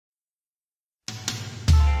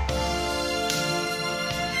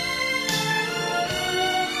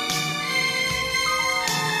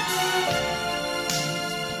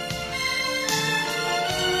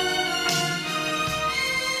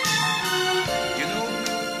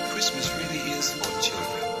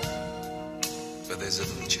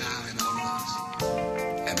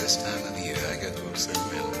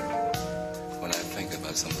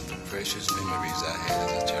about some of the precious memories I had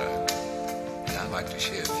as a child. And I'd like to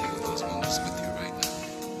share a few of those moments with you right now.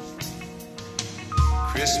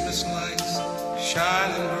 Christmas lights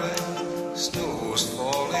shining bright, snow was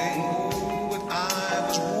falling, oh, but I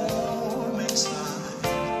was warm inside.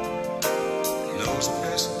 Nose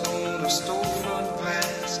pressed on the storefront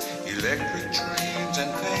glass, electric trains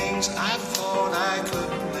and things I thought I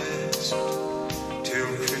could last till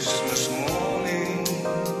Christmas morning.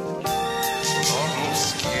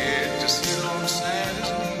 Almost scared to sit on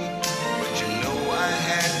Santa's knee, but you know I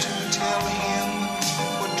had to tell him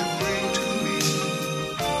what to bring to me.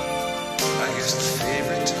 I guess the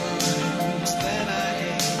favorite times that I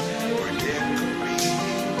had were decorating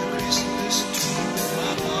the Christmas tree with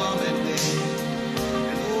my mom and dad,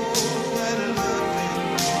 and oh, that loving.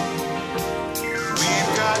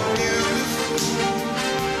 We've got beautiful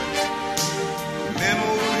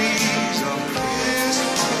memories of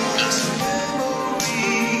Christmas,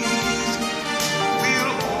 memories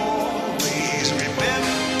we'll always remember.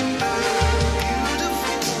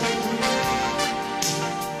 Beautiful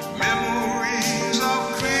memories of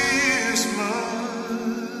Christmas.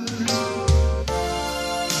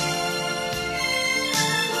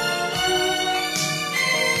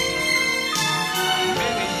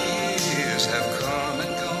 Many years have come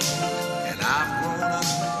and gone, and I've grown up,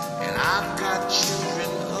 and I've got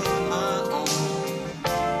children of my own.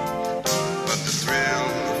 But the thrill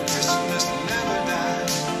of Christmas never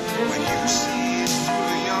dies. When you see it through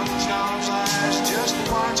a young child's eyes, just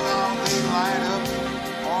watch how they light up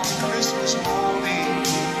on Christmas morning.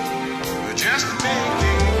 Just make